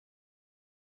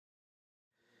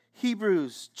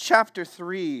Hebrews chapter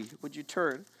 3. Would you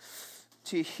turn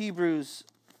to Hebrews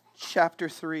chapter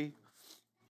 3?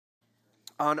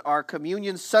 On our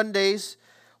communion Sundays,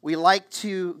 we like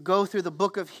to go through the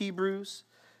book of Hebrews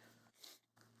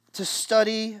to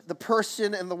study the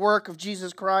person and the work of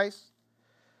Jesus Christ.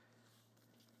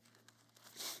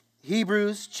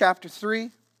 Hebrews chapter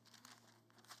 3.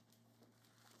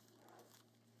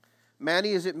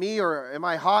 Manny, is it me or am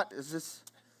I hot? Is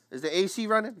the AC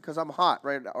running? Because I'm hot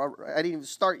right now. I didn't even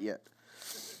start yet.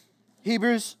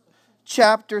 Hebrews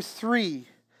chapter 3,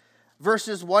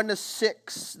 verses 1 to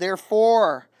 6.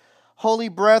 Therefore, holy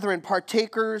brethren,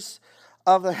 partakers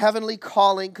of the heavenly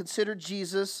calling, consider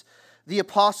Jesus, the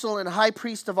apostle and high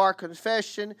priest of our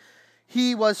confession.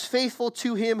 He was faithful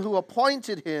to him who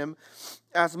appointed him,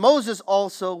 as Moses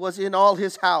also was in all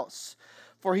his house.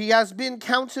 For he has been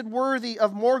counted worthy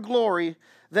of more glory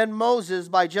than Moses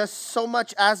by just so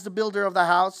much as the builder of the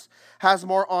house has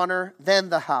more honor than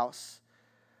the house.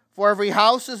 For every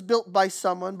house is built by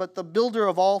someone, but the builder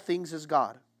of all things is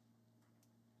God.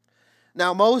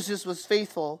 Now Moses was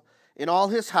faithful in all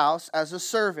his house as a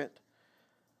servant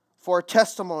for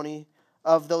testimony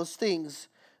of those things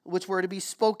which were to be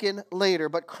spoken later.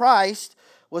 But Christ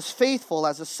was faithful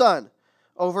as a son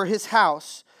over his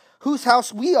house, whose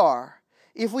house we are,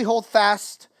 if we hold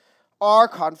fast our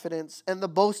confidence and the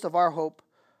boast of our hope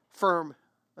firm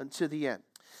unto the end.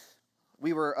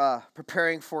 We were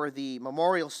preparing for the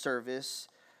memorial service.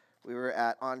 We were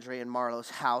at Andre and Marlo's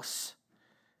house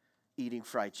eating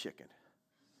fried chicken.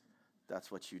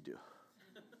 That's what you do.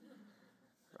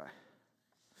 Right.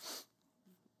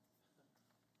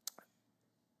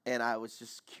 And I was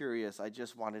just curious. I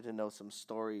just wanted to know some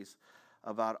stories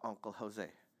about Uncle Jose.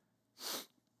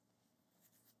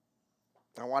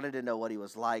 I wanted to know what he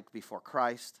was like before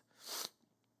Christ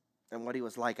and what he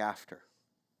was like after.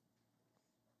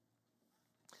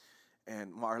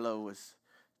 And Marlo was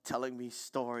telling me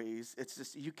stories. It's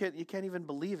just, you can't even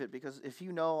believe it, because if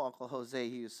you know Uncle Jose,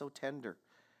 he was so tender.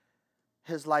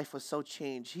 His life was so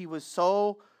changed. He was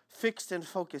so fixed and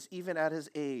focused even at his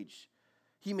age.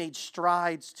 He made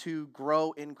strides to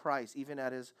grow in Christ even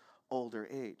at his older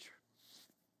age.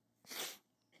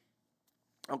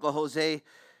 Uncle Jose,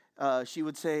 she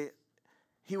would say,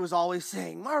 he was always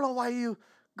saying, Marlo, why are you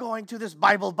going to this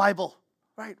Bible,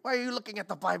 right? Why are you looking at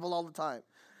the Bible all the time?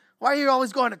 Why are you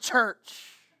always going to church?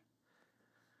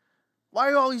 Why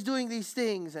are you always doing these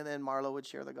things? And then Marlo would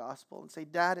share the gospel and say,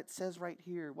 Dad, it says right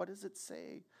here. What does it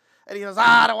say? And he goes,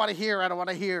 I don't want to hear. I don't want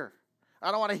to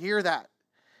hear that.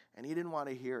 And he didn't want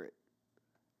to hear it.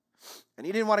 And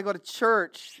he didn't want to go to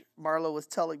church, Marlo was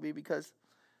telling me, because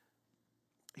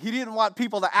he didn't want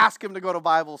people to ask him to go to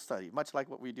Bible study, much like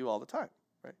what we do all the time,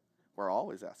 right? We're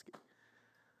always asking.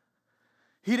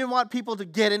 He didn't want people to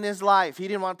get in his life. He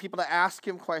didn't want people to ask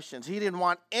him questions. He didn't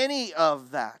want any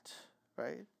of that,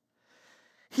 right?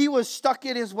 He was stuck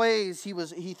in his ways.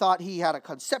 He thought he had a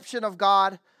conception of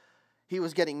God. He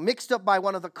was getting mixed up by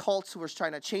one of the cults who was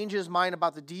trying to change his mind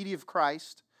about the deity of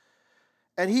Christ.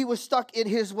 And he was stuck in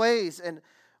his ways. And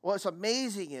what's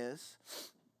amazing is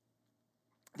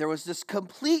there was this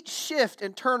complete shift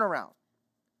and turnaround.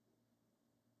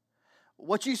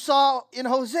 What you saw in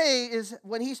Jose is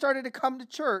when he started to come to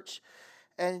church,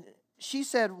 and she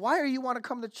said, why do you want to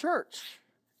come to church?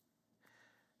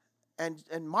 And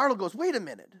Marlo goes, wait a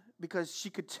minute, because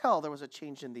she could tell there was a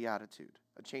change in the attitude,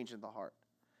 a change in the heart.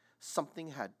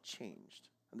 Something had changed.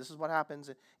 And this is what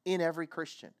happens in every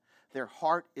Christian. Their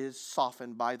heart is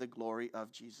softened by the glory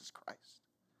of Jesus Christ.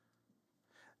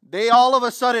 They all of a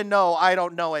sudden know, I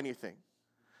don't know anything.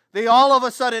 They all of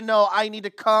a sudden know, I need to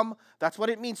come. That's what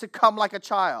it means to come like a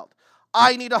child.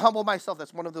 I need to humble myself.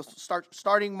 That's one of the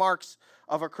starting marks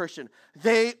of a Christian.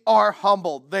 They are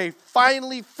humbled. They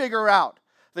finally figure out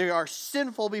they are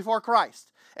sinful before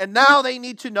Christ. And now they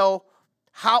need to know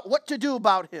what to do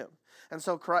about him. And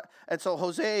so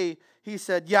Jose, he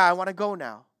said, yeah, I want to go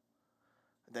now.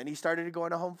 Then he started to go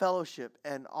into home fellowship,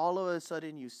 and all of a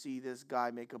sudden you see this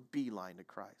guy make a beeline to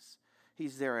Christ.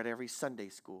 He's there at every Sunday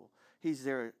school. He's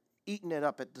there eating it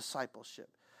up at discipleship.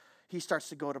 He starts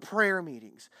to go to prayer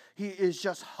meetings. He is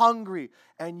just hungry,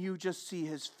 and you just see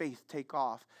his faith take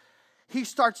off. He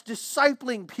starts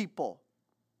discipling people.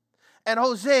 And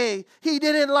Jose, he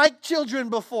didn't like children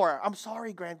before. I'm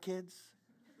sorry, grandkids.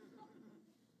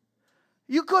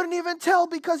 You couldn't even tell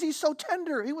because he's so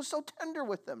tender. He was so tender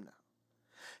with them now.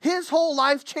 His whole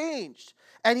life changed,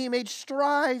 and he made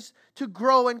strides to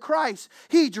grow in Christ.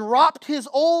 He dropped his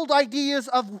old ideas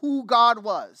of who God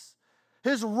was,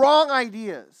 his wrong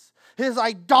ideas, his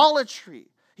idolatry.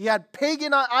 He had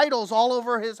pagan idols all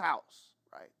over his house,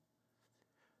 right?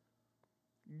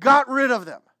 Got rid of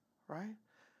them. right?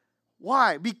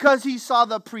 Why? Because he saw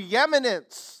the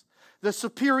preeminence, the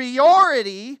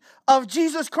superiority of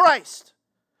Jesus Christ.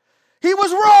 He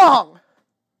was wrong.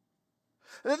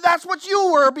 That's what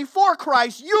you were before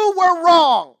Christ. You were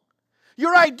wrong.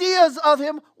 Your ideas of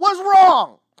him was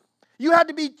wrong. You had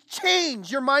to be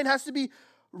changed. Your mind has to be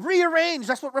rearranged.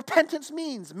 That's what repentance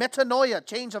means. Metanoia,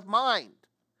 change of mind.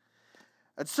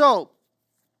 And so,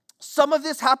 some of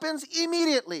this happens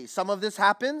immediately. Some of this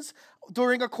happens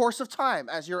during a course of time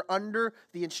as you're under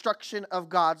the instruction of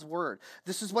God's word.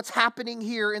 This is what's happening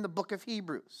here in the book of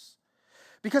Hebrews.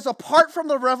 Because apart from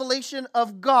the revelation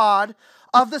of God,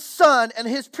 of the Son, and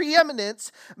his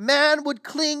preeminence, man would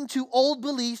cling to old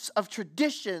beliefs of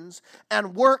traditions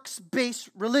and works-based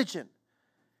religion.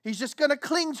 He's just going to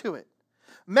cling to it.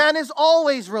 Man is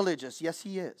always religious. Yes,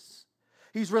 he is.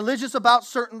 He's religious about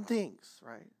certain things,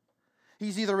 right?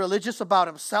 He's either religious about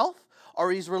himself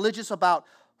or he's religious about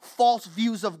false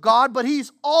views of God, but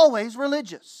he's always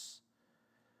religious.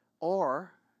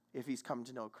 Or, if he's come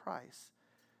to know Christ,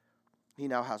 he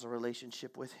now has a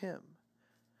relationship with him.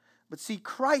 But see,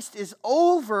 Christ is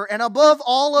over and above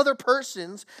all other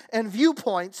persons and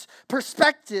viewpoints,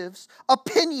 perspectives,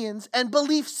 opinions, and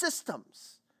belief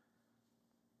systems.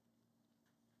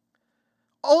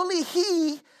 Only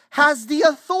he has the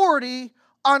authority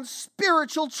on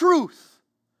spiritual truth,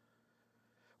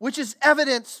 which is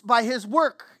evidenced by his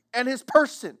work and his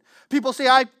person. People say,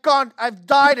 I've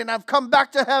died and I've come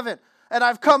back to heaven. And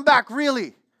I've come back,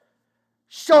 really?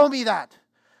 Show me that.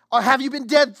 Or have you been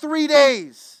dead 3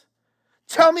 days?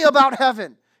 Tell me about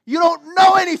heaven. You don't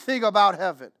know anything about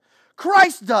heaven.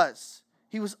 Christ does.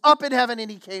 He was up in heaven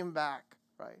and he came back,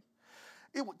 right?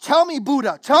 Tell me,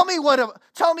 Buddha. Tell me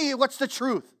what's the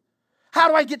truth. How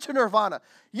do I get to nirvana?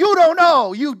 You don't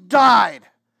know. You died.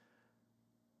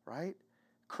 Right?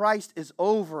 Christ is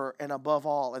over and above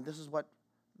all. And this is what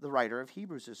the writer of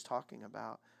Hebrews is talking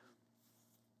about.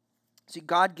 See,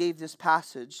 God gave this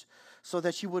passage so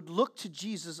that you would look to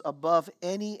Jesus above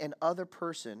any other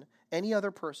person,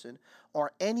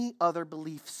 or any other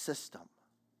belief system.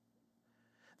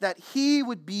 That he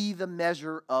would be the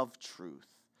measure of truth.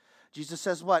 Jesus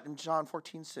says what in John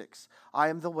 14:6? I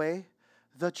am the way,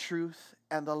 the truth,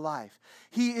 and the life.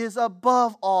 He is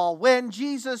above all. When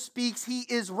Jesus speaks, he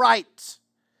is right.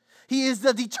 He is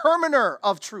the determiner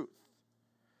of truth.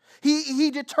 He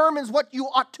determines what you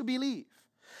ought to believe.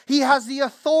 He has the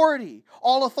authority.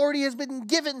 All authority has been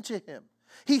given to him.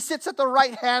 He sits at the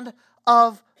right hand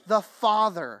of the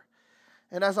Father.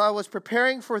 And as I was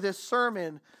preparing for this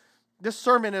sermon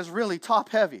is really top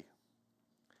heavy.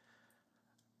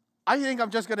 I think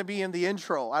I'm just going to be in the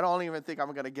intro. I don't even think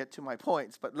I'm going to get to my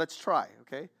points, but let's try,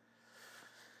 okay?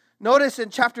 Notice in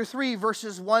chapter 3,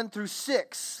 verses 1 through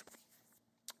 6.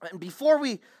 And before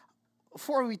we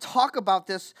talk about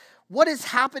this, what is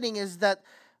happening is that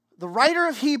the writer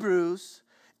of Hebrews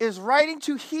is writing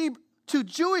to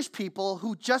Jewish people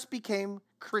who just became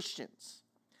Christians.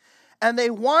 And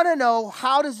they want to know,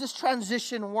 how does this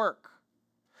transition work?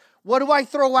 What do I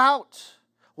throw out?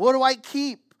 What do I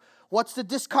keep? What's the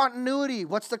discontinuity?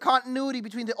 What's the continuity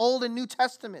between the Old and New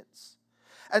Testaments?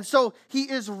 And so he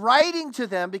is writing to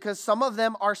them because some of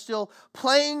them are still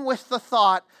playing with the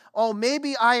thought, oh,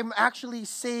 maybe I'm actually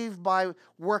saved by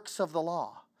works of the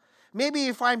law. Maybe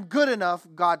if I'm good enough,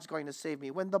 God's going to save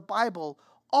me. When the Bible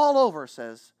all over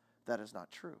says that is not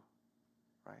true,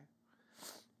 right?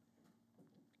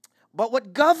 But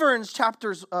what governs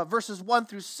verses 1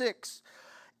 through 6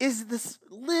 is this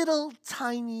little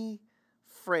tiny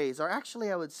phrase, or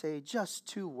actually I would say just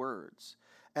 2 words.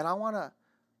 And I want to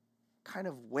kind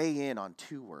of weigh in on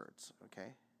 2 words,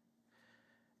 okay?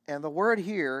 And the word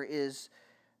here is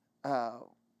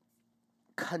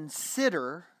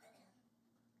consider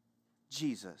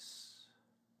Jesus.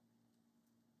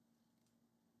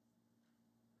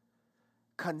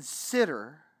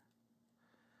 Consider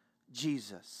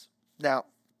Jesus. Now,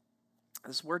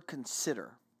 this word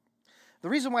consider, the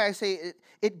reason why I say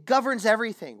it governs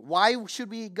everything. Why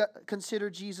should we consider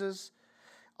Jesus?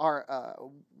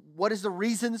 What is the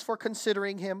reasons for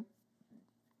considering him?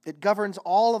 It governs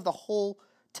all of the whole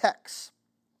text.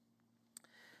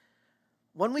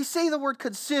 When we say the word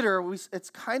consider, it's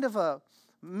kind of a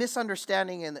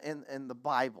misunderstanding in the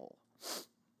Bible.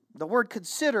 The word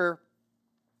consider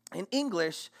in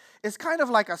English is kind of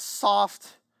like a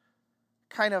soft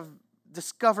kind of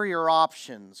discover your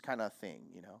options kind of thing,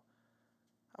 you know.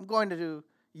 I'm going to do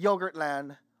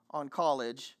Yogurtland on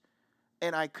college,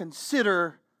 and I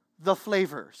consider the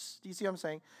flavors. Do you see what I'm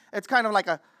saying? It's kind of like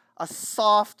a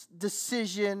soft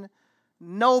decision,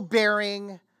 no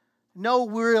bearing, no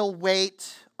real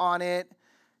weight on it.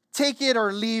 Take it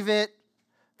or leave it.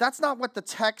 That's not what the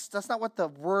text, that's not what the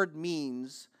word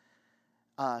means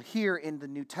here in the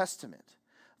New Testament.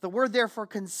 The word, therefore,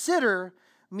 consider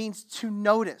means to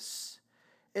notice.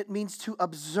 It means to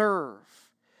observe.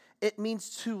 It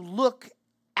means to look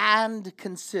and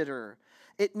consider.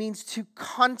 It means to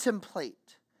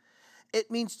contemplate.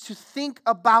 It means to think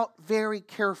about very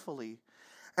carefully.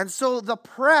 And so the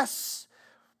press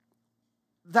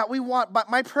that we want, but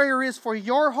my prayer is for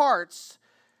your hearts.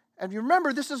 And you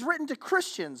remember, this is written to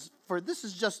Christians. For this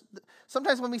is just,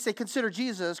 sometimes when we say consider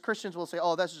Jesus, Christians will say,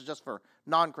 oh, this is just for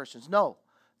non-Christians. No,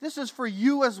 this is for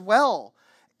you as well.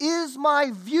 Is my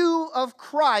view of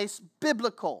Christ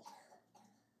biblical?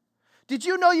 Did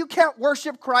you know you can't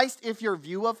worship Christ if your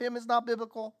view of him is not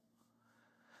biblical?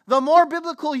 The more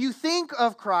biblical you think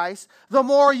of Christ, the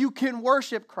more you can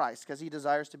worship Christ, because he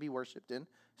desires to be worshiped in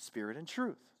spirit and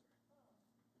truth.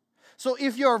 So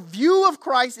if your view of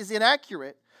Christ is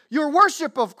inaccurate, your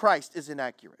worship of Christ is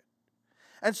inaccurate.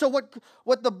 And so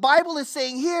what the Bible is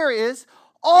saying here is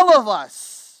all of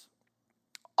us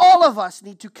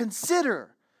need to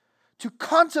consider, to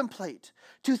contemplate,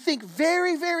 to think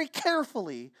very, very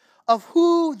carefully of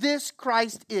who this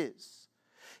Christ is.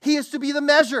 He is to be the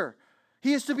measure.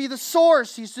 He is to be the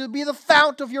source. He is to be the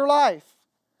fount of your life.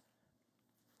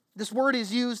 This word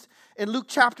is used in Luke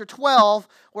chapter 12,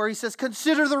 where he says,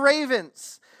 consider the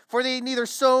ravens, for they neither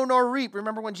sow nor reap.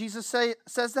 Remember when Jesus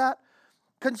says that?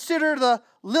 Consider the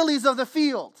lilies of the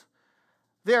field.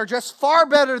 They are just far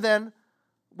better than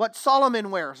what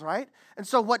Solomon wears, right? And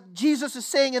so what Jesus is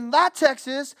saying in that text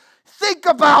is, think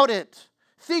about it.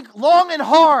 Think long and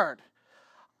hard.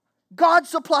 God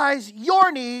supplies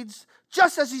your needs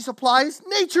just as he supplies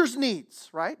nature's needs,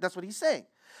 right? That's what he's saying.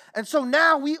 And so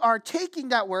now we are taking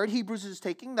that word, Hebrews is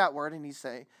taking that word, and he's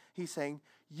saying,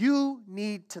 you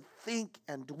need to think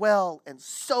and dwell and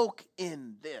soak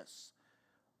in this.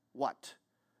 What?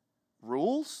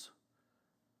 Rules?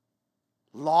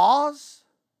 Laws?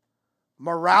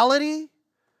 Morality?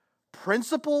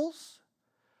 Principles?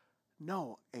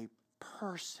 No, a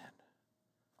person.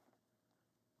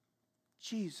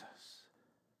 Jesus.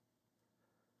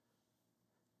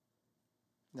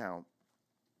 Now,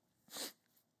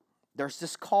 there's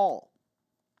this call.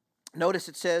 Notice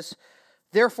it says,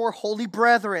 therefore, holy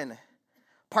brethren,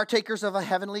 partakers of a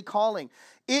heavenly calling.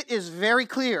 It is very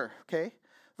clear, okay?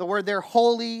 The word there,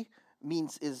 holy,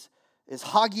 is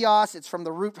hagios. It's from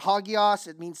the root hagios.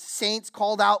 It means saints,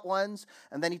 called out ones.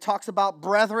 And then he talks about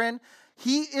brethren.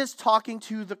 He is talking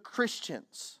to the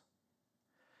Christians.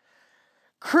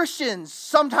 Christians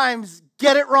sometimes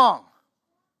get it wrong.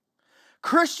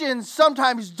 Christians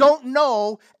sometimes don't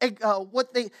know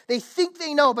what they think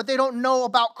they know, but they don't know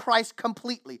about Christ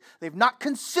completely. They've not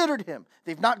considered him.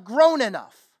 They've not grown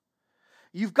enough.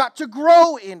 You've got to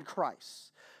grow in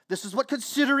Christ. This is what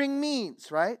considering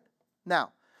means, right?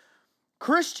 Now,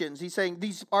 Christians, he's saying,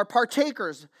 these are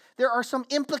partakers. There are some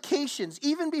implications,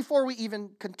 even before we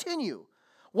even continue.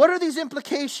 What are these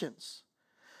implications?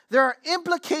 There are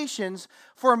implications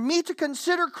for me to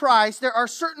consider Christ. There are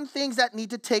certain things that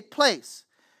need to take place.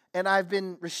 And I've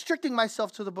been restricting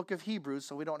myself to the book of Hebrews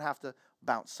so we don't have to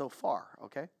bounce so far,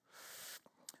 okay?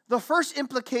 The first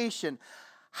implication,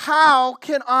 how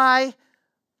can I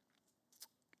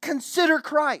consider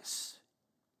Christ?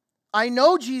 I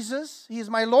know Jesus. He is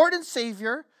my Lord and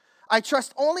Savior. I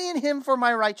trust only in him for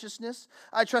my righteousness.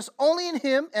 I trust only in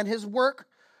him and his work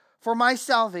for my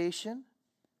salvation.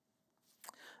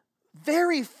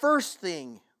 Very first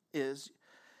thing is,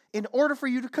 in order for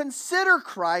you to consider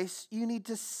Christ, you need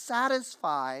to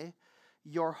satisfy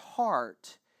your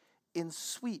heart in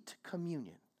sweet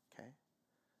communion. Okay?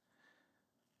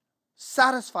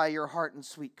 Satisfy your heart in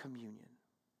sweet communion.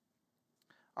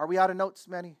 Are we out of notes,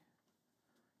 Manny?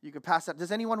 You can pass that.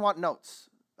 Does anyone want notes?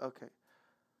 Okay.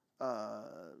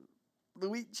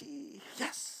 Luigi.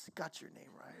 Yes, got your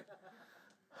name right.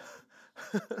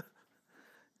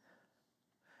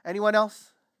 Anyone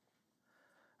else?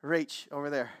 Rach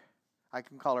over there. I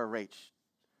can call her Rach.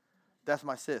 That's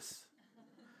my sis.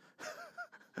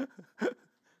 All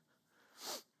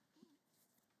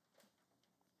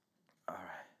right.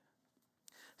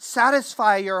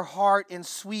 Satisfy your heart in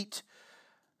sweet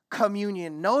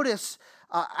communion. Notice,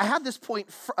 I have this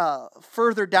point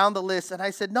further down the list, and I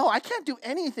said, no, I can't do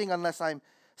anything unless I'm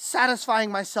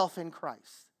satisfying myself in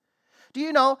Christ. Do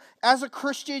you know, as a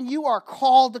Christian, you are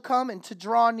called to come and to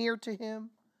draw near to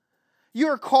him. You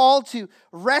are called to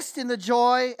rest in the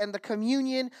joy and the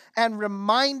communion and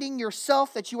reminding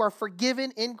yourself that you are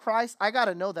forgiven in Christ. I got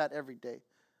to know that every day.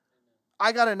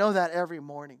 I got to know that every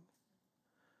morning.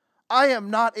 I am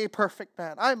not a perfect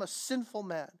man. I am a sinful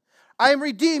man. I am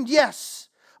redeemed, yes,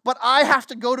 but I have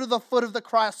to go to the foot of the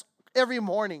cross every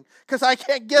morning because I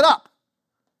can't get up.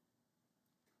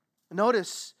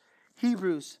 Notice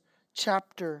Hebrews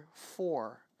chapter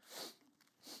 4.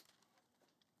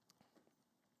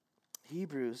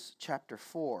 Hebrews chapter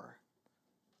 4.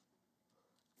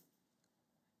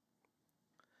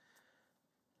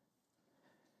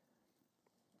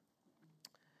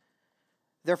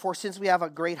 Therefore, since we have a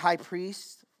great high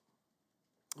priest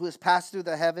who has passed through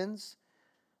the heavens,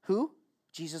 who?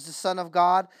 Jesus, the Son of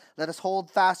God. Let us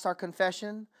hold fast our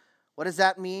confession. What does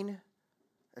that mean?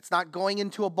 It's not going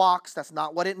into a box. That's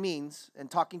not what it means.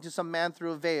 And talking to some man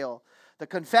through a veil. The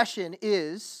confession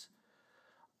is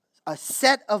a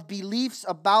set of beliefs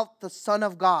about the Son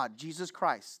of God, Jesus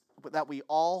Christ, that we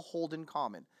all hold in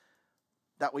common.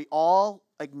 That we all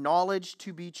acknowledge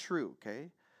to be true,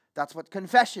 okay? That's what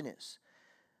confession is.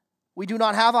 We do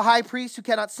not have a high priest who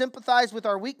cannot sympathize with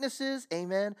our weaknesses,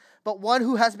 amen, but one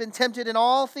who has been tempted in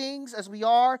all things as we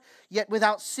are, yet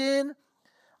without sin.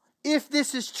 If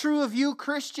this is true of you,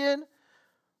 Christian,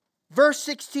 verse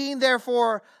 16,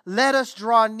 therefore, let us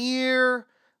draw near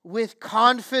with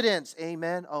confidence,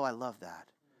 amen. Oh, I love that.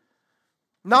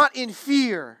 Not in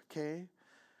fear, okay?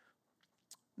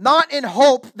 Not in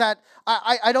hope that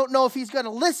I don't know if he's going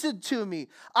to listen to me.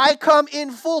 I come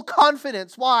in full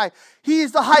confidence. Why? He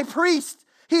is the high priest.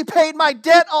 He paid my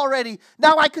debt already.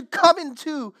 Now I could come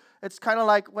into. It's kind of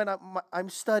like when I'm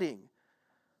studying.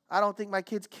 I don't think my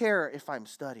kids care if I'm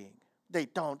studying. They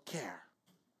don't care.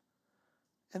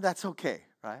 And that's okay,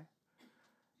 right?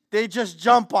 They just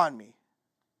jump on me.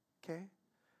 Okay?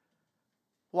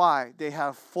 Why? They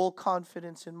have full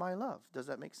confidence in my love. Does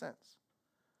that make sense?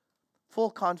 Full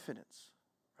confidence,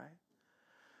 right?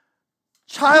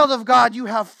 Child of God, you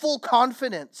have full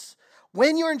confidence.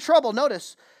 When you're in trouble,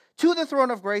 notice, to the throne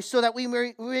of grace so that we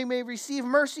may receive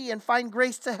mercy and find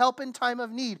grace to help in time of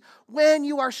need. When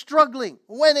you are struggling,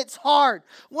 when it's hard,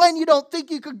 when you don't think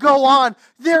you could go on,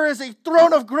 there is a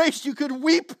throne of grace you could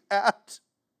weep at.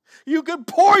 You could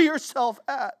pour yourself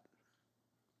at.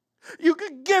 You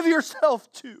could give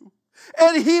yourself to.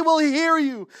 And he will hear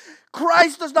you.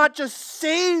 Christ does not just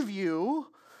save you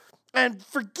and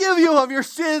forgive you of your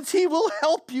sins. He will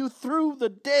help you through the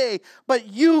day. But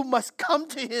you must come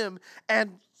to him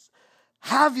and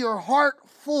have your heart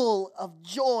full of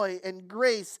joy and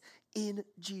grace in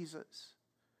Jesus.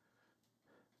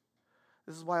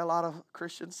 This is why a lot of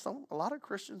Christians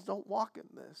don't walk in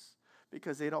this,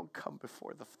 because they don't come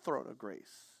before the throne of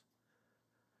grace.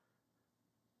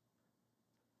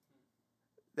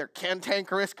 They're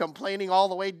cantankerous, complaining all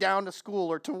the way down to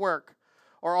school or to work,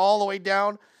 or all the way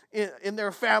down in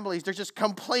their families. They're just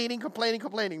complaining.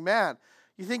 Man,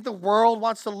 you think the world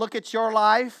wants to look at your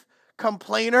life,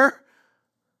 complainer,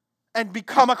 and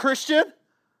become a Christian?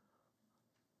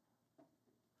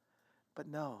 But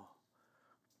no.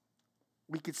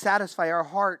 We could satisfy our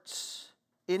hearts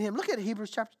in him. Look at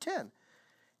Hebrews chapter 10.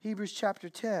 Hebrews chapter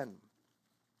 10.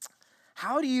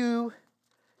 How do you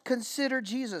consider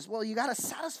Jesus? Well, you got to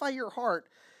satisfy your heart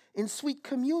in sweet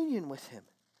communion with him.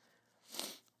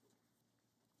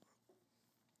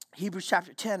 Hebrews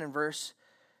chapter 10 and verse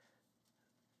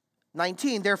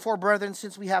 19. Therefore, brethren,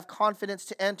 since we have confidence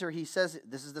to enter, he says,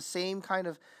 this is the same kind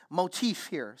of motif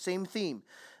here, same theme.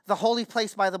 The holy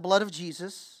place by the blood of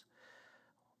Jesus.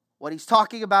 What he's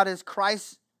talking about is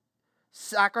Christ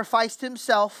sacrificed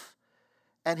himself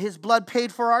and his blood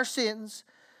paid for our sins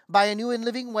by a new and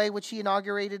living way which he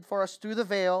inaugurated for us through the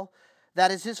veil,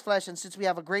 that is his flesh. And since we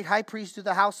have a great high priest through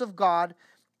the house of God,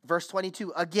 verse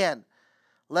 22, again,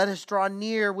 let us draw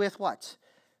near with what?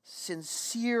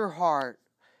 Sincere heart,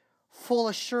 full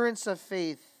assurance of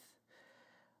faith.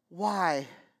 Why?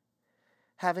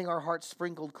 Having our hearts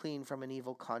sprinkled clean from an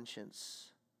evil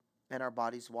conscience and our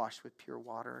bodies washed with pure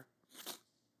water.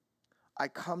 I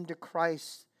come to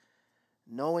Christ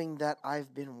knowing that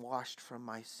I've been washed from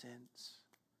my sins.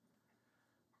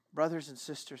 Brothers and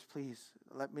sisters, please,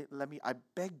 let me, I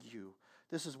beg you,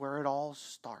 this is where it all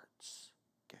starts.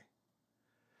 Okay.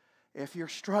 If you're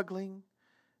struggling,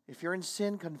 if you're in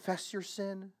sin, confess your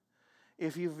sin.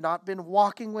 If you've not been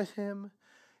walking with him,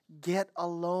 get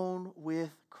alone with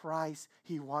Christ.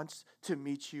 He wants to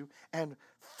meet you and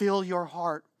fill your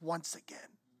heart once again.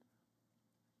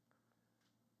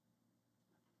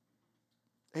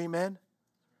 Amen.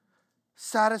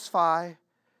 Satisfy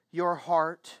your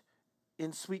heart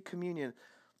in sweet communion.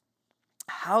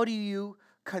 How do you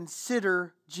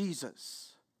consider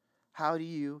Jesus? How do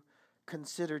you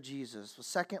consider Jesus? Well,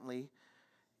 secondly,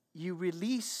 you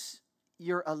release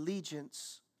your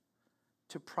allegiance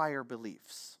to prior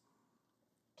beliefs.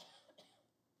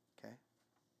 Okay?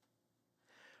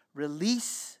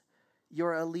 Release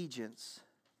your allegiance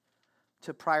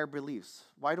to prior beliefs.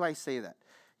 Why do I say that?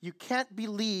 You can't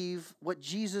believe what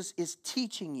Jesus is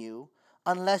teaching you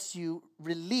unless you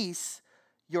release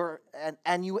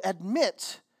and you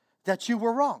admit that you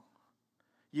were wrong.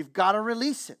 You've got to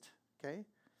release it, okay?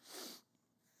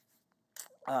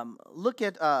 Look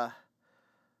at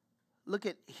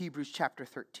Hebrews chapter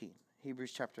 13.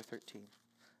 Hebrews chapter 13.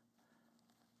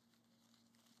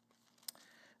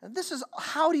 And this is,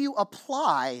 how do you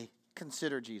apply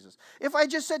consider Jesus? If I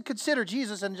just said consider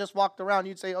Jesus and just walked around,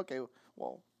 you'd say, okay,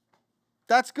 well,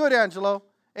 that's good, Angelo.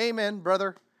 Amen,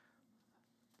 brother.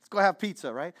 Let's go have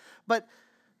pizza, right? But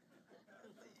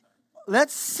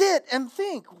let's sit and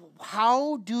think,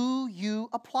 how do you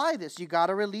apply this? You got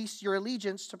to release your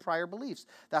allegiance to prior beliefs.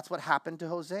 That's what happened to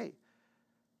Jose.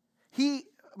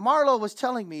 Marlo was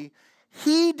telling me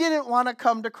he didn't want to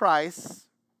come to Christ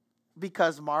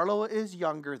because Marlo is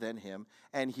younger than him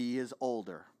and he is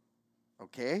older.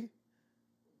 Okay?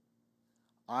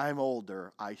 I'm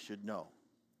older, I should know.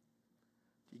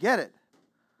 You get it?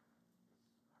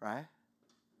 Right?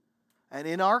 And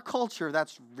in our culture,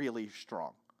 that's really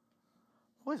strong.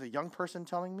 What is a young person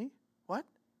telling me? What?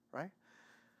 Right?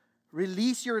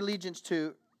 Release your allegiance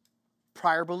to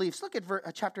prior beliefs. Look at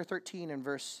chapter 13 and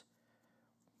verse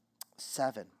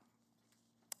 7.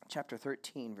 Chapter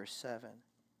 13, verse 7.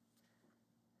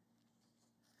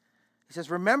 He says,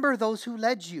 remember those who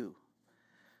led you,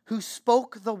 who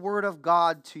spoke the word of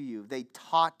God to you. They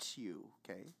taught you,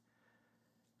 okay?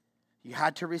 You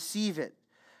had to receive it.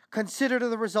 Consider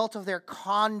the result of their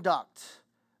conduct,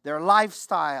 their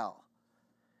lifestyle.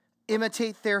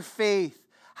 Imitate their faith.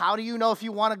 How do you know if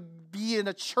you want to be in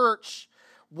a church?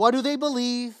 What do they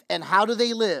believe and how do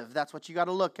they live? That's what you got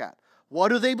to look at. What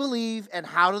do they believe and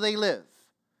how do they live?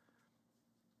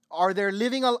 Are they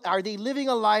living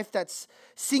a life that's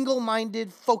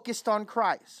single-minded, focused on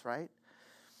Christ, right?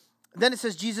 Then it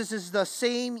says Jesus is the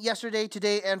same yesterday,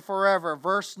 today, and forever.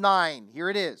 Verse 9. Here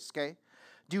it is, okay?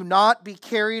 Do not be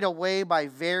carried away by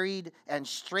varied and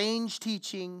strange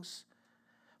teachings,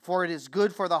 for it is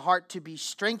good for the heart to be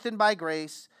strengthened by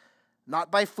grace, not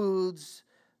by foods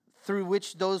through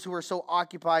which those who are so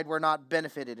occupied were not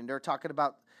benefited. And they're talking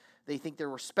about, they think there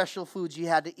were special foods you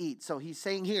had to eat. So he's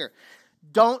saying here,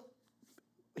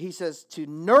 he says, to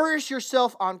nourish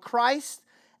yourself on Christ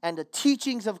and the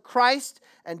teachings of Christ,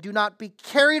 and do not be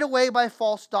carried away by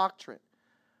false doctrine,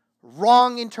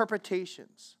 wrong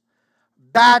interpretations,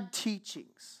 bad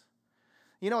teachings.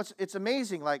 You know, it's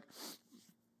amazing. Like,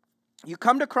 you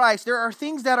come to Christ, there are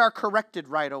things that are corrected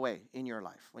right away in your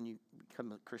life when you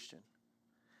become a Christian.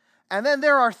 And then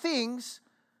there are things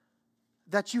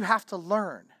that you have to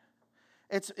learn.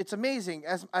 It's amazing.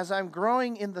 As I'm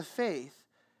growing in the faith,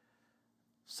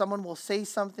 someone will say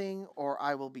something, or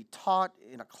I will be taught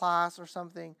in a class or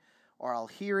something, or I'll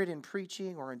hear it in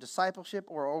preaching or in discipleship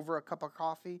or over a cup of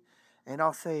coffee, and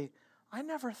I'll say, I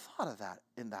never thought of that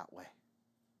in that way.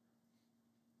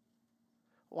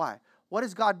 Why? What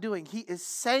is God doing? He is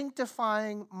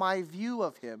sanctifying my view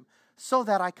of him so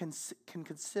that I can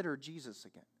consider Jesus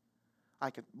again. I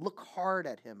could look hard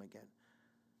at him again.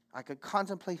 I could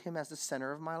contemplate him as the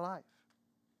center of my life.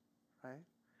 Right?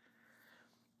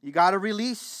 You got to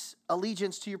release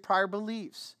allegiance to your prior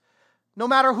beliefs, no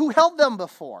matter who held them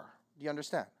before. Do you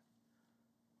understand?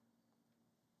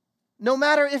 No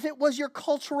matter if it was your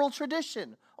cultural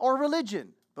tradition or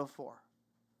religion before.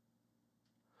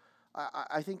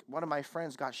 I think one of my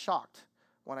friends got shocked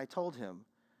when I told him,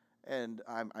 and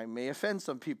I may offend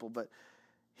some people, but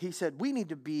he said, we need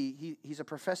to be, he's a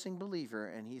professing believer,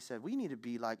 and he said, we need to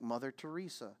be like Mother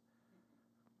Teresa.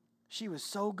 She was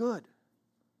so good.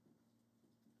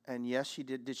 And yes, she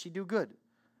did. Did she do good?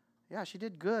 Yeah, she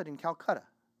did good in Calcutta.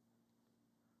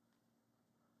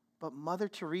 But Mother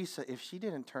Teresa, if she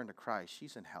didn't turn to Christ,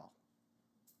 she's in hell.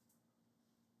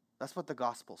 That's what the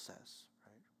gospel says.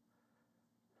 Right?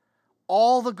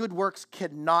 All the good works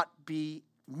cannot be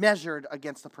measured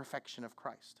against the perfection of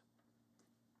Christ.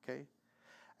 Okay?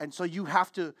 And so you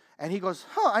have to, and he goes,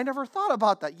 I never thought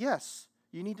about that. Yes,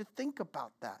 you need to think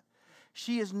about that.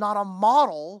 She is not a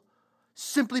model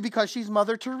simply because she's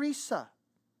Mother Teresa.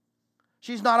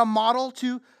 She's not a model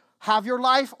to have your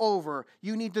life over.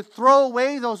 You need to throw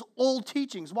away those old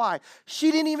teachings. Why?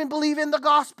 She didn't even believe in the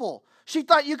gospel. She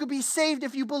thought you could be saved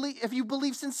if you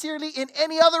believe sincerely in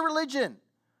any other religion.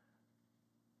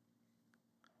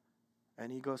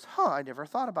 And he goes, I never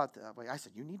thought about that way. I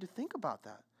said, you need to think about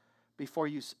that before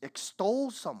you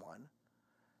extol someone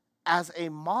as a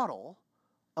model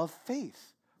of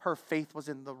faith. Her faith was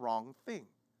in the wrong thing.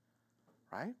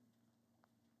 Right?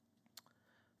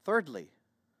 Thirdly,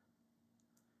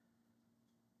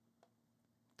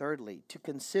 to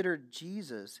consider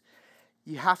Jesus,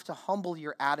 you have to humble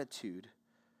your attitude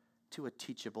to a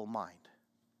teachable mind.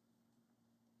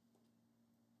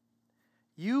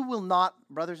 You will not,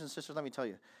 brothers and sisters, let me tell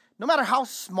you, no matter how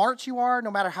smart you are,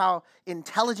 no matter how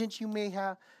intelligent you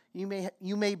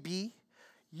may be,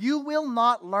 you will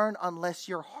not learn unless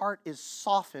your heart is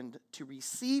softened to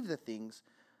receive the things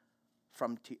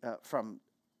from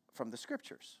the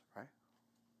Scriptures, right?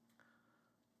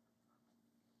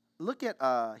 Look at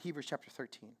Hebrews chapter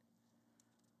 13.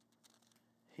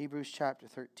 Hebrews chapter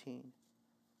 13,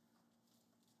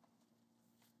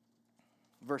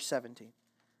 verse 17.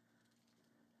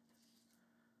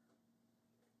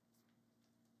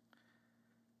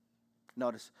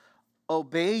 Notice,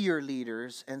 obey your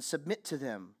leaders and submit to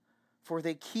them, for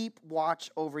they keep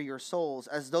watch over your souls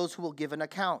as those who will give an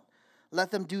account. Let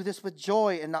them do this with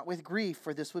joy and not with grief,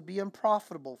 for this would be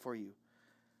unprofitable for you.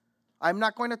 I'm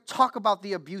not going to talk about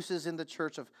the abuses in the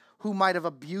church of who might have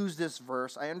abused this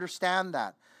verse. I understand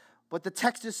that. But the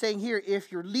text is saying here,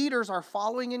 if your leaders are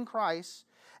following in Christ,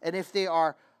 and if they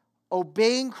are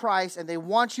obeying Christ and they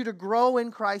want you to grow in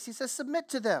Christ, he says, submit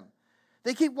to them.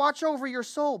 They keep watch over your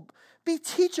soul. Be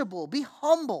teachable, be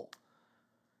humble,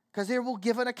 because they will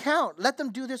give an account. Let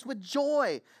them do this with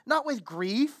joy, not with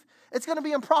grief. It's going to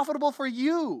be unprofitable for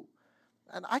you.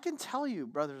 And I can tell you,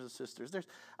 brothers and sisters,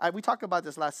 we talked about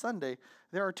this last Sunday.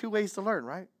 There are two ways to learn,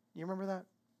 right? You remember that?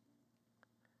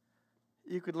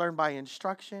 You could learn by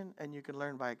instruction and you could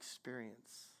learn by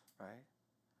experience, right?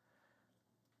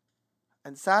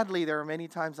 And sadly, there are many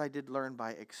times I did learn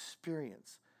by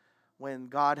experience when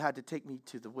God had to take me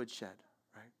to the woodshed,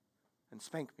 right? And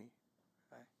spank me,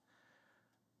 right?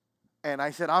 And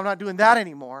I said, I'm not doing that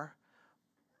anymore.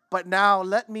 But now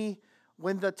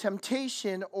when the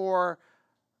temptation or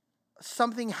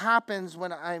something happens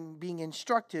when I'm being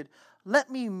instructed, let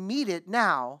me meet it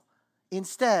now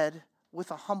instead with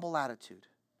a humble attitude.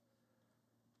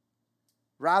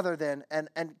 Rather than, and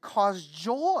cause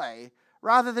joy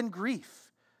rather than grief.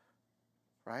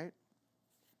 Right?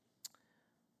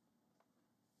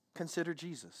 Consider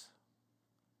Jesus.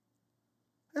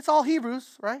 It's all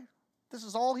Hebrews, right? This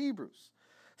is all Hebrews.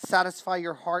 Satisfy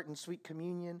your heart in sweet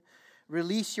communion.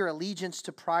 Release your allegiance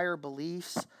to prior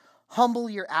beliefs. Humble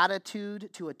your attitude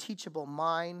to a teachable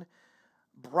mind.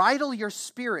 Bridle your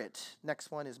spirit. Next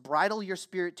one is bridle your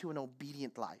spirit to an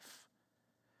obedient life.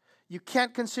 You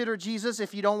can't consider Jesus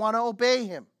if you don't want to obey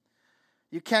him.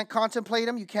 You can't contemplate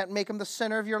him. You can't make him the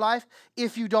center of your life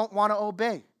if you don't want to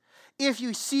obey. If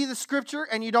you see the scripture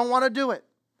and you don't want to do it.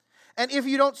 And if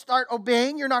you don't start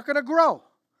obeying, you're not going to grow.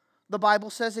 The Bible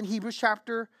says in Hebrews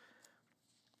chapter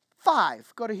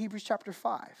 5. Go to Hebrews chapter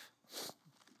 5.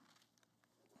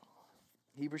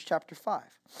 Hebrews chapter 5.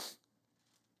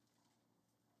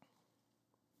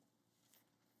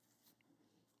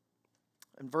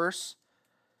 And verse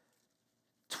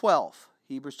 12.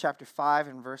 Hebrews chapter 5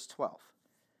 and verse 12.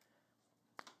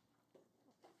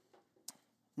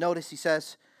 Notice he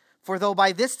says, for though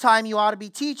by this time you ought to be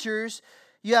teachers,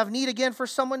 you have need again for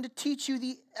someone to teach you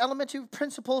the elementary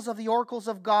principles of the oracles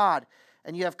of God,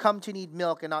 and you have come to need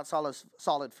milk and not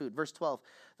solid food. Verse 12,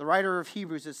 the writer of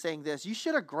Hebrews is saying this, you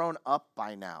should have grown up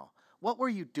by now. What were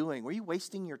you doing? Were you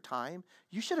wasting your time?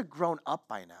 You should have grown up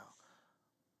by now.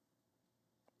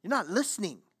 You're not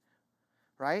listening,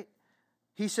 right?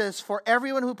 He says, for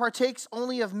everyone who partakes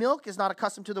only of milk is not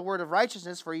accustomed to the word of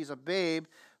righteousness, for he's a babe.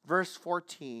 Verse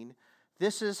 14,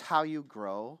 this is how you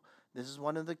grow. This is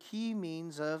one of the key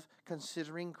means of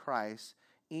considering Christ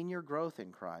in your growth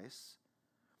in Christ.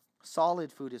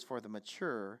 Solid food is for the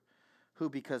mature, who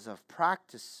because of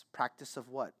practice of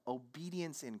what?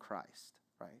 Obedience in Christ,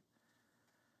 right?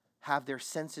 Have their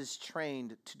senses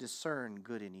trained to discern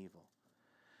good and evil.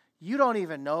 You don't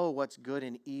even know what's good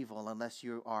and evil unless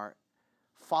you are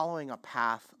following a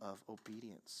path of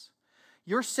obedience.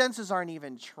 Your senses aren't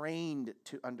even trained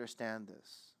to understand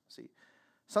this. See,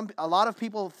 a lot of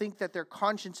people think that their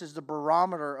conscience is the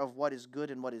barometer of what is good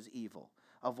and what is evil,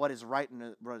 of what is right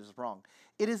and what is wrong.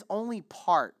 It is only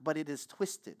part, but it is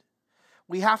twisted.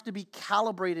 We have to be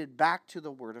calibrated back to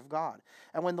the Word of God.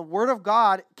 And when the Word of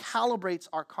God calibrates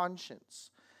our conscience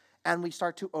and we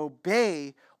start to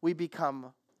obey, we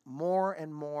become more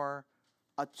and more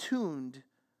attuned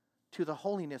to the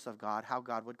holiness of God, how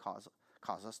God would cause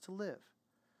us to live.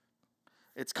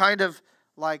 It's kind of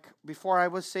like before I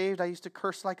was saved, I used to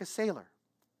curse like a sailor.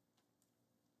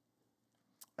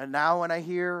 And now when I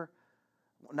hear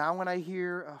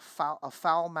a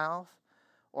foul mouth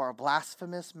or a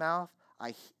blasphemous mouth,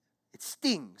 it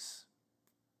stings.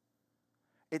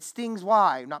 It stings.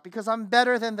 Why? Not because I'm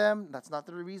better than them. That's not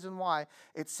the reason why.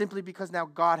 It's simply because now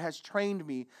God has trained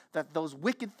me that those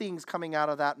wicked things coming out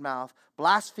of that mouth,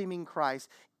 blaspheming Christ,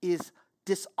 is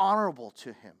dishonorable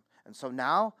to him. And so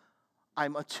now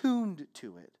I'm attuned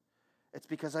to it. It's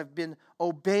because I've been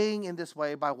obeying in this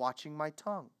way by watching my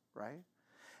tongue, right?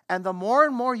 And the more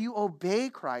and more you obey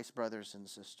Christ, brothers and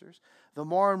sisters, the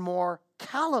more and more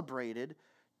calibrated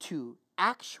to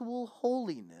actual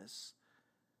holiness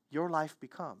your life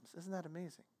becomes. Isn't that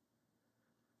amazing?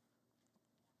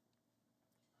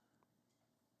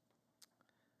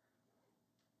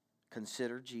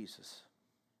 Consider Jesus.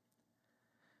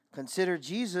 Consider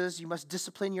Jesus. You must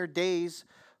discipline your days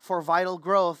for vital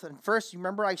growth. And first, you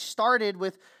remember I started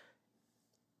with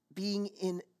being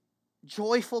in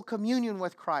joyful communion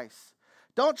with Christ.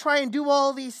 Don't try and do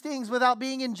all these things without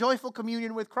being in joyful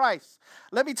communion with Christ.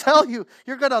 Let me tell you,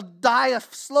 you're going to die a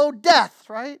slow death,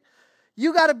 right?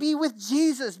 You got to be with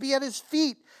Jesus, be at his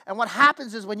feet. And what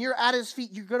happens is when you're at his feet,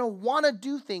 you're going to want to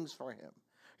do things for him.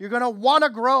 You're going to want to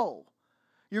grow.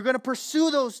 You're going to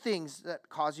pursue those things that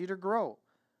cause you to grow.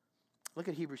 Look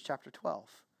at Hebrews chapter 12.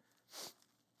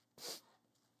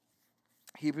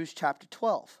 Hebrews chapter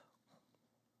 12.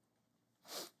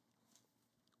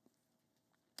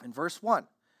 In verse 1.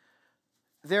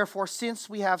 Therefore, since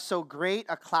we have so great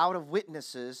a cloud of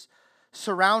witnesses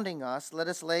surrounding us, let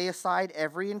us lay aside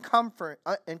every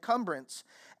encumbrance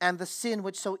and the sin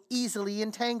which so easily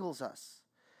entangles us.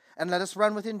 And let us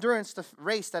run with endurance the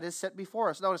race that is set before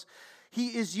us. Notice, he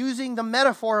is using the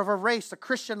metaphor of a race. The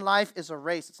Christian life is a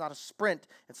race. It's not a sprint.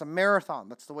 It's a marathon.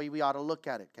 That's the way we ought to look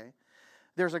at it, okay?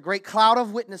 There's a great cloud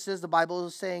of witnesses. The Bible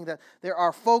is saying that there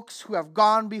are folks who have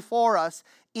gone before us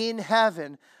in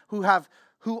heaven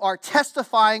who are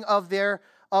testifying of their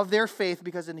faith,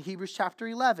 because in Hebrews chapter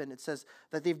 11 it says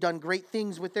that they've done great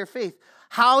things with their faith.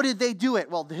 How did they do it?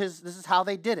 Well, this is how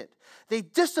they did it. They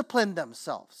disciplined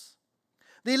themselves.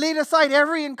 They laid aside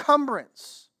every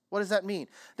encumbrance. What does that mean?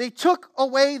 They took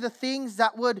away the things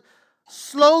that would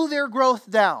slow their growth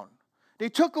down. They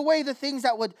took away the things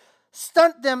that would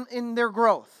stunt them in their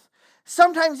growth.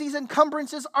 Sometimes these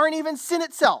encumbrances aren't even sin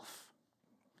itself.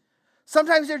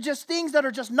 Sometimes they're just things that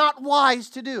are just not wise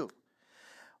to do.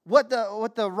 What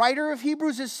the writer of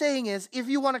Hebrews is saying is, if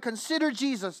you want to consider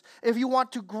Jesus, if you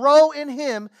want to grow in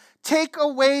him, take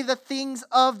away the things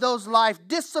of those life.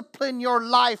 Discipline your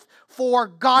life for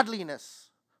godliness.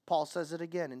 Paul says it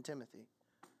again in Timothy.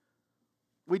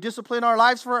 We discipline our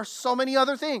lives for so many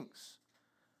other things.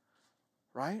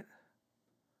 Right?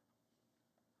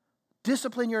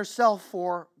 Discipline yourself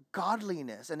for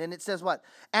godliness. And then it says what?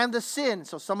 And the sin.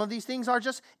 So some of these things are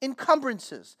just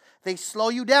encumbrances. They slow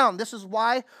you down. This is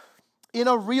why in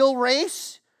a real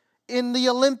race, in the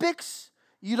Olympics,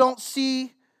 you don't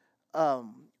see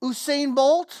Usain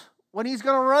Bolt when he's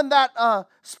going to run that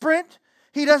sprint.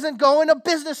 He doesn't go in a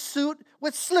business suit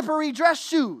with slippery dress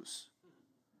shoes.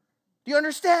 Do you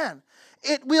understand?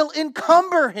 It will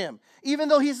encumber him, even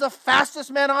though he's the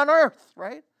fastest man on earth,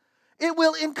 right? It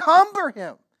will encumber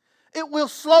him. It will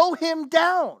slow him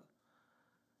down.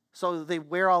 So they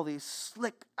wear all these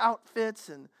slick outfits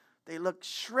and they look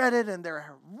shredded and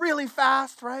they're really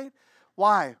fast, right?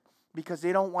 Why? Because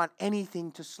they don't want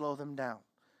anything to slow them down,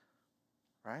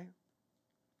 right?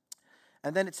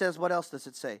 And then it says, what else does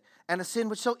it say? And a sin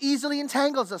which so easily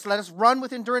entangles us, let us run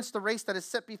with endurance the race that is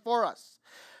set before us.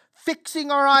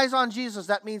 Fixing our eyes on Jesus,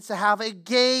 that means to have a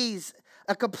gaze,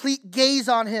 a complete gaze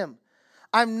on him.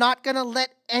 I'm not going to let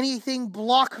anything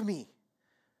block me.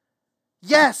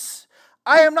 Yes,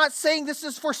 I am not saying this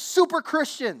is for super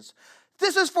Christians.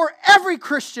 This is for every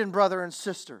Christian brother and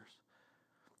sisters.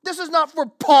 This is not for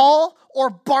Paul or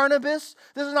Barnabas.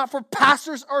 This is not for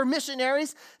pastors or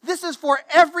missionaries. This is for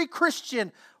every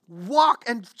Christian. Walk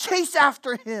and chase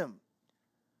after him.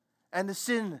 And the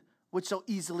sin which so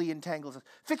easily entangles us.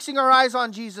 Fixing our eyes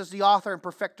on Jesus, the author and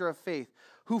perfecter of faith,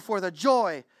 who for the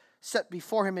joy set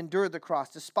before him endured the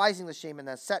cross, despising the shame, and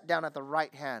then sat down at the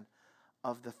right hand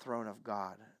of the throne of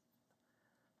God.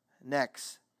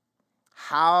 Next,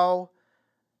 how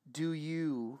do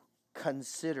you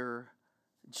consider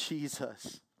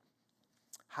Jesus?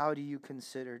 How do you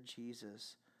consider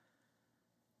Jesus?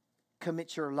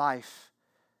 Commit your life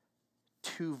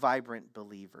to vibrant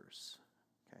believers.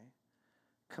 Okay?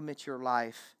 Commit your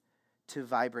life to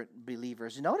vibrant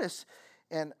believers. Notice,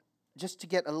 and just to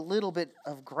get a little bit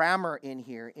of grammar in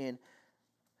here, in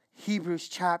Hebrews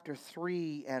chapter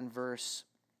 3 and verse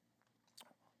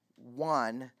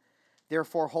 1,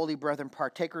 therefore, holy brethren,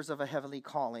 partakers of a heavenly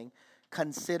calling,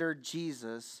 consider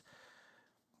Jesus.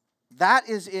 That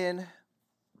is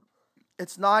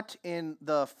it's not in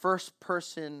the first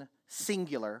person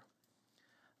singular,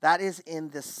 That is in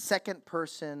the second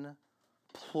person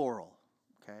plural,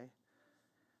 okay?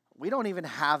 We don't even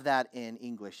have that in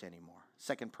English anymore,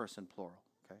 second person plural,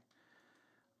 okay?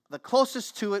 The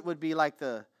closest to it would be like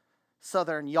the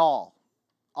southern y'all,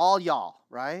 all y'all,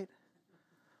 right?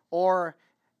 Or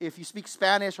if you speak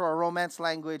Spanish or a Romance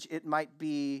language, it might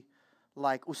be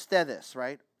like ustedes,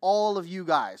 right? All of you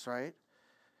guys, right?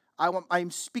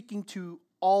 I'm speaking to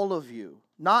all of you,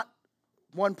 not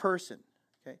one person,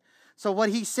 okay? So what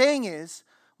he's saying is,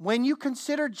 when you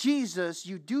consider Jesus,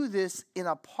 you do this in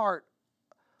a part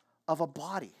of a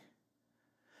body.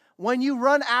 When you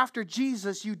run after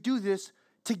Jesus, you do this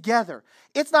together.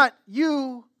 It's not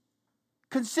you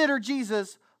consider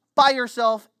Jesus by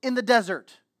yourself in the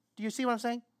desert. Do you see what I'm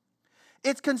saying?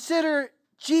 It's consider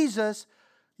Jesus,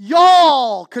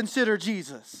 y'all consider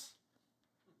Jesus.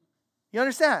 You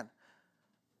understand?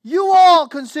 You all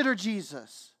consider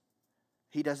Jesus.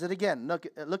 He does it again. Look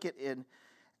at it.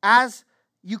 As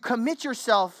you commit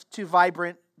yourself to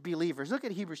vibrant believers. Look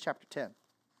at Hebrews chapter 10.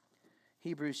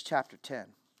 Hebrews chapter 10.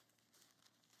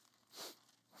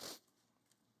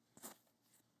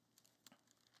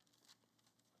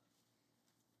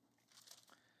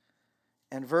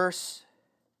 And verse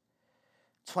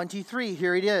 23,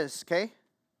 here it is, okay?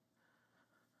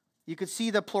 You could see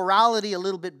the plurality a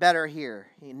little bit better here.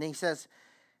 And he says,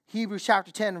 Hebrews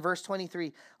chapter 10, verse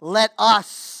 23, let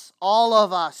us, all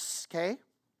of us, okay?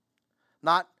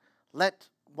 Not let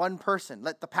one person,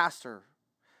 let the pastor.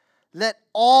 Let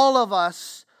all of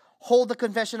us hold the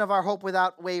confession of our hope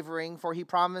without wavering, for he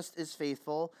promised is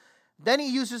faithful. Then he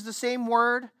uses the same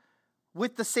word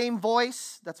with the same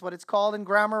voice. That's what it's called in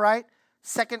grammar, right?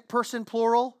 Second person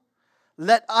plural.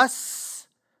 Let us,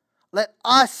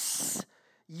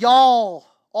 y'all,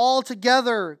 all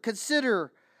together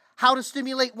consider how to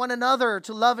stimulate one another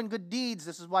to love and good deeds.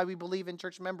 This is why we believe in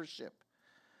church membership.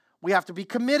 We have to be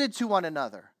committed to one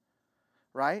another,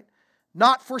 right?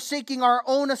 Not forsaking our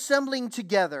own assembling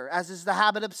together, as is the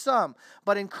habit of some,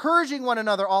 but encouraging one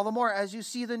another all the more as you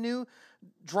see the new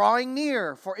drawing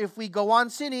near. For if we go on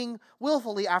sinning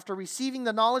willfully after receiving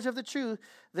the knowledge of the truth,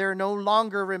 there no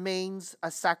longer remains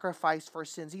a sacrifice for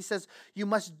sins. He says you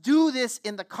must do this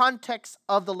in the context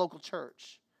of the local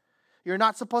church. You're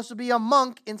not supposed to be a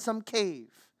monk in some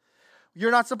cave. You're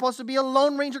not supposed to be a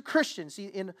Lone Ranger Christian.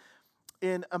 See,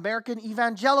 in American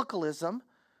evangelicalism,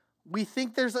 we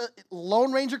think there's a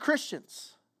Lone Ranger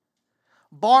Christians.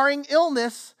 Barring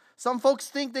illness, some folks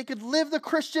think they could live the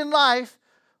Christian life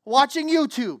watching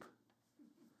YouTube.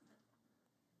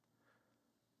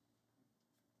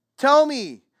 Tell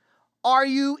me, are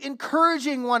you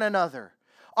encouraging one another?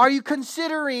 Are you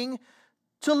considering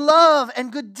to love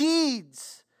and good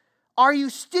deeds? Are you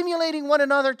stimulating one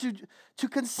another to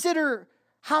consider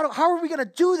how are we going to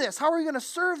do this? How are we going to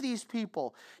serve these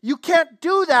people? You can't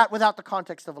do that without the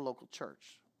context of a local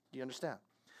church. Do you understand?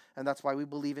 And that's why we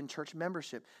believe in church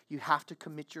membership. You have to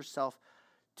commit yourself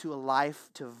to a life,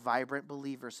 to vibrant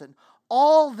believers. And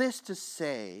all this to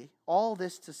say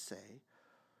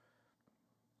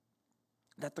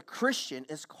that the Christian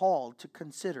is called to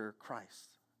consider Christ.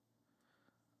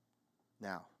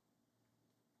 Now,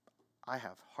 I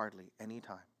have hardly any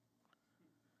time.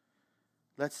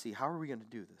 Let's see, how are we going to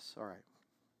do this? All right.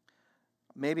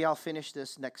 Maybe I'll finish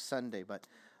this next Sunday, but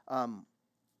I'll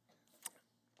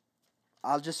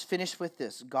just finish with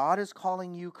this. God is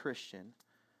calling you, Christian,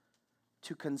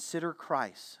 to consider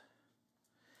Christ.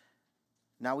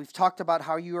 Now, we've talked about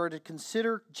how you are to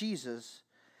consider Jesus,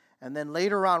 and then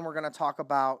later on we're going to talk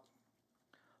about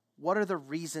what are the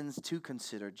reasons to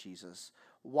consider Jesus.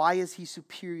 Why is he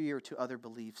superior to other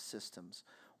belief systems?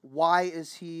 Why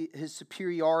is his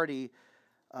superiority?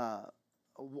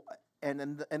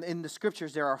 And in the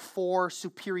scriptures, there are 4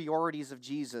 superiorities of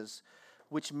Jesus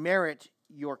which merit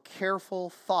your careful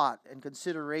thought and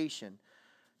consideration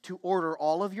to order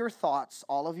all of your thoughts,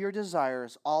 all of your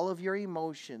desires, all of your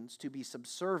emotions to be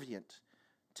subservient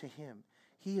to him.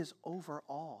 He is over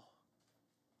all.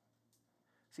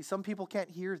 See, some people can't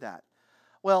hear that.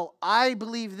 Well, I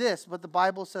believe this, but the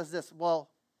Bible says this. Well,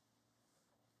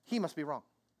 he must be wrong.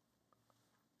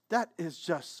 That is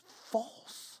just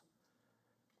false.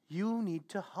 You need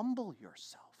to humble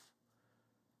yourself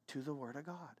to the Word of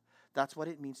God. That's what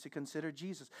it means to consider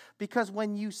Jesus. Because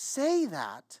when you say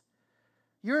that,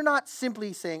 you're not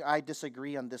simply saying, I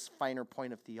disagree on this finer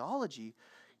point of theology.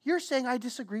 You're saying, I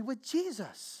disagree with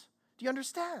Jesus. Do you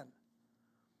understand?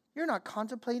 You're not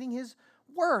contemplating his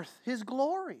worth, his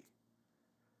glory.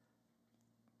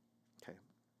 Okay.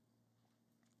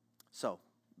 So,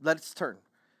 let's turn.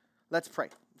 Let's pray.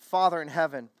 Father in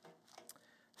heaven,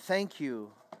 thank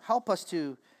you. Help us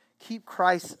to keep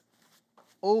Christ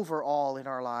over all in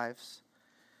our lives.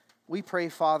 We pray,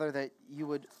 Father, that you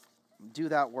would do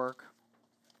that work.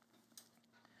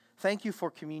 Thank you for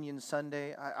Communion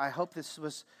Sunday. I hope this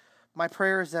was, my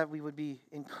prayer is that we would be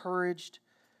encouraged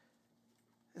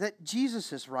that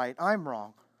Jesus is right, I'm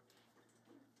wrong.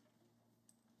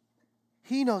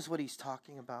 He knows what he's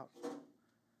talking about.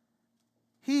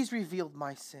 He's revealed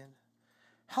my sin.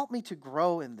 Help me to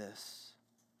grow in this.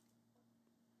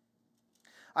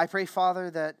 I pray,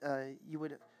 Father, that you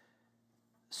would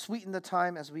sweeten the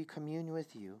time as we commune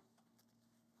with you.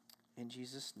 In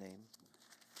Jesus' name,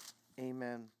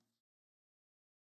 amen.